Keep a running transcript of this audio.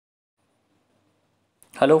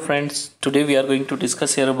Hello friends, today we are going to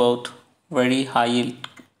discuss here about very high yield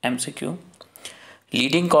MCQ.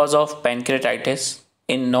 Leading cause of pancreatitis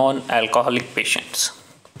in non-alcoholic patients.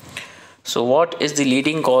 So what is the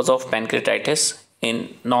leading cause of pancreatitis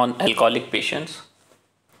in non-alcoholic patients?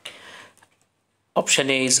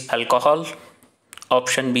 Option A is alcohol,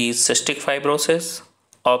 option B is cystic fibrosis,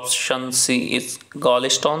 option C is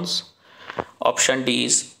gallstones, option D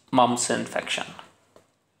is mumps infection.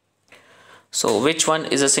 So which one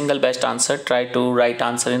is a single best answer? Try to write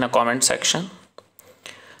answer in a comment section.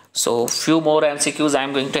 So few more MCQs I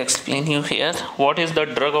am going to explain you here. What is the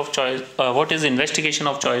drug of choice? What is investigation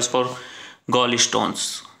of choice for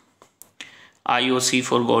gallstones? IOC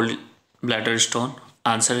for gallbladder stone.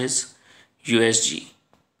 Answer is USG,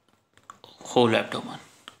 whole abdomen.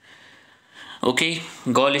 Okay,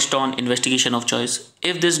 gallstone investigation of choice.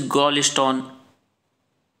 If this gallstone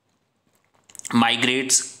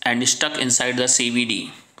migrates and stuck inside the CVD,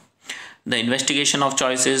 the investigation of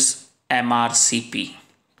choice is MRCP,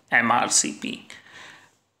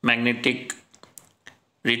 magnetic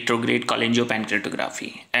retrograde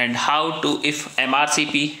cholangiopancreatography. And how to, if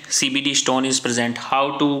MRCP CBD stone is present,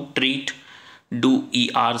 how to treat? Do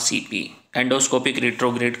ERCP, endoscopic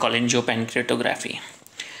retrograde cholangiopancreatography.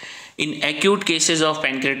 In acute cases of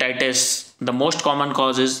pancreatitis, the most common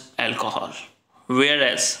cause is alcohol,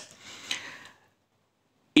 whereas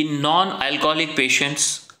in non-alcoholic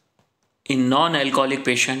patient,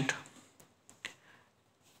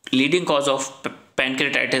 leading cause of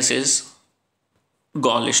pancreatitis is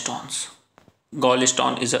gallstones.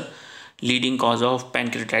 Gallstone is a leading cause of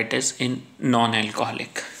pancreatitis in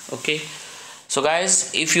non-alcoholic. Okay, so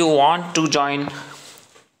guys, if you want to join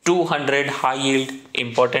 200 high yield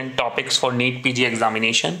important topics for Neet PG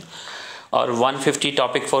examination or 150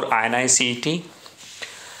 topic for INI CET,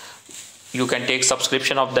 you can take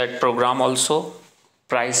subscription of that program also.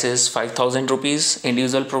 Price is 5,000 rupees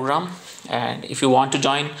individual program. And if you want to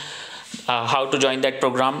join, how to join that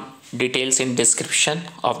program, details in description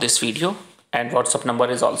of this video, and WhatsApp number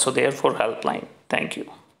is also there for helpline. Thank you.